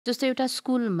जस्तो एउटा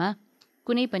स्कुलमा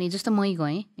कुनै पनि जस्तो मै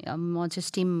गएँ म चाहिँ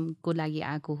स्टेमको लागि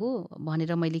आएको हो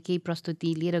भनेर मैले केही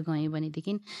प्रस्तुति लिएर गएँ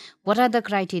भनेदेखि वाट आर द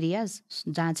क्राइटेरियाज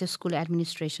जहाँ चाहिँ स्कुल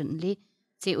एडमिनिस्ट्रेसनले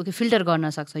चाहिँ ओके फिल्टर गर्न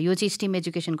सक्छ यो चाहिँ स्टेम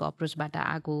एजुकेसनको अप्रोचबाट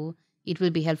आएको हो it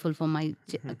will be helpful for my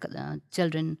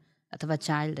children अथवा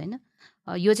चाइल्ड होइन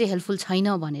यो चाहिँ हेल्पफुल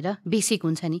छैन भनेर बेसिक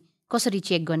हुन्छ नि कसरी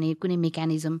चेक गर्ने कुनै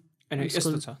मेकानिजम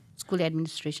स्कुल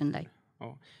एडमिनिस्ट्रेसनलाई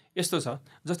यस्तो छ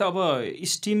जस्तो अब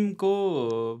स्टिमको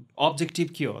अब्जेक्टिभ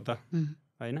के हो त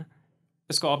होइन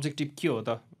यसको अब्जेक्टिभ के हो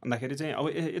त भन्दाखेरि चाहिँ अब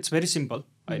इट्स भेरी सिम्पल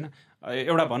होइन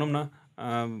एउटा भनौँ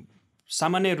न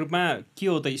सामान्य रूपमा के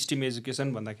हो त स्टिम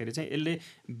एजुकेसन भन्दाखेरि चाहिँ यसले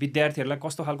विद्यार्थीहरूलाई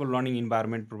कस्तो खालको लर्निङ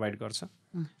इन्भाइरोमेन्ट प्रोभाइड गर्छ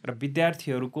र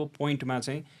विद्यार्थीहरूको पोइन्टमा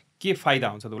चाहिँ के फाइदा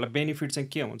हुन्छ त उसलाई बेनिफिट चाहिँ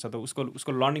के हुन्छ त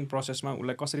उसको लर्निङ प्रोसेसमा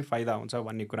उसलाई कसरी फाइदा हुन्छ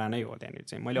भन्ने कुरा नै हो त्यहाँनिर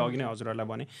चाहिँ मैले अघि नै हजुरहरूलाई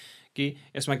भने कि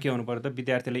यसमा के हुनु पर्यो त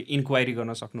विद्यार्थीले इन्क्वायरी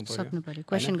गर्न सक्नु पर्यो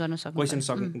क्वेसन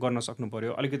गर्न सक्नु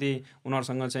पर्यो अलिकति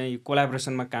उनीहरूसँग चाहिँ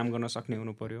कोलाबोरेसनमा काम गर्न सक्ने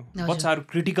हुनु पर्यो बच्चाहरू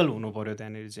क्रिटिकल हुनु पर्यो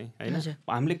त्यहाँनिर चाहिँ होइन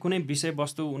हामीले कुनै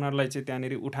विषयवस्तु उनीहरूलाई चाहिँ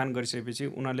त्यहाँनिर उठान गरिसकेपछि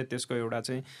उनीहरूले त्यसको एउटा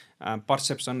चाहिँ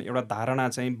पर्सेप्सन एउटा धारणा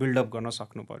चाहिँ बिल्डअप गर्न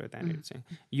सक्नु पर्यो त्यहाँनिर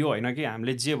चाहिँ यो होइन कि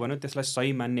हामीले जे भन्यो त्यसलाई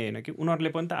सही मान्ने होइन कि उनीहरूले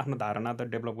पनि त आफ्नो धारणा त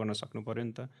डेभलप गर्न सक्नु पर्यो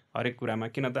नि त हरेक कुरामा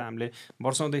किन त हामीले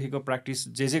वर्षौँदेखिको प्र्याक्टिस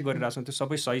जे गरिरहेको छौँ त्यो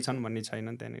सबै सही छन् भन्ने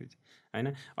छैन त्यहाँनिर होइन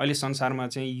अहिले संसारमा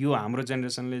चाहिँ यो हाम्रो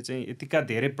जेनेरेसनले चाहिँ यतिका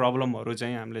धेरै प्रब्लमहरू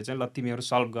चाहिँ हामीले चाहिँ ल तिमीहरू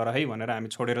सल्भ गर है भनेर हामी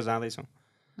छोडेर जाँदैछौँ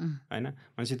होइन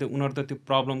भनेपछि त उनीहरू त त्यो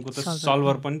प्रब्लमको त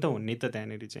सल्भर पनि त हुन् नि त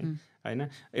त्यहाँनिर चाहिँ होइन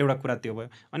एउटा कुरा त्यो भयो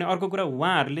अनि अर्को कुरा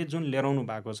उहाँहरूले जुन लिइरहनु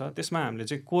भएको छ त्यसमा हामीले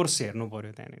चाहिँ कोर्स हेर्नु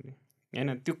पर्यो त्यहाँनिर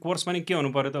होइन त्यो कोर्स पनि के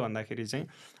हुनु पर्यो त भन्दाखेरि चाहिँ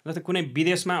जस्तै कुनै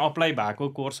विदेशमा अप्लाई भएको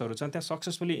कोर्सहरू छ त्यहाँ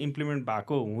सक्सेसफुली इम्प्लिमेन्ट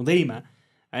भएको हुँदैमा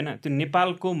होइन त्यो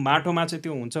नेपालको माटोमा चाहिँ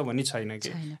त्यो हुन्छ भन्ने छैन कि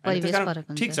त्यस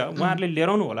कारण ठिक छ उहाँहरूले लिएर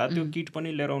आउनु होला त्यो किट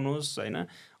पनि लिएर आउनुहोस् होइन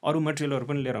अरू मटेरियलहरू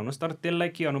पनि लिएर आउनुहोस् तर त्यसलाई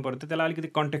के गर्नु पर्यो त्यसलाई अलिकति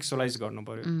कन्टेक्स्चुलाइज गर्नु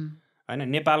पर्यो होइन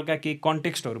नेपालका केही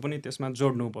कन्टेक्स्टहरू पनि त्यसमा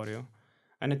जोड्नु पर्यो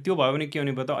होइन त्यो भयो भने के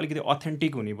हुने भयो त अलिकति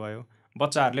अथेन्टिक हुने भयो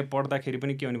बच्चाहरूले पढ्दाखेरि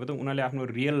पनि के हुने भयो त उनीहरूले आफ्नो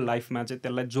रियल लाइफमा चाहिँ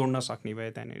त्यसलाई जोड्न सक्ने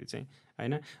भयो त्यहाँनिर चाहिँ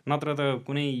होइन नत्र त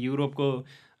कुनै युरोपको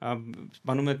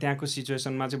भनौँ न त्यहाँको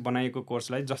सिचुएसनमा चाहिँ बनाइएको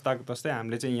कोर्सलाई जस्ताको तस्तै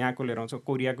हामीले चाहिँ यहाँको लिएर आउँछौँ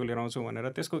कोरियाको लिएर आउँछौँ भनेर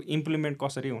त्यसको इम्प्लिमेन्ट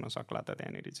कसरी हुन सक्ला त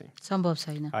त्यहाँनिर चाहिँ सम्भव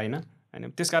छैन होइन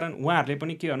त्यसकारण उहाँहरूले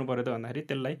पनि के गर्नु पर्यो त भन्दाखेरि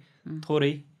त्यसलाई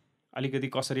थोरै अलिकति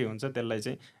कसरी हुन्छ त्यसलाई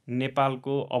चाहिँ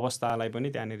नेपालको अवस्थालाई पनि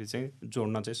त्यहाँनिर चाहिँ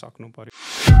जोड्न चाहिँ सक्नु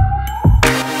पर्यो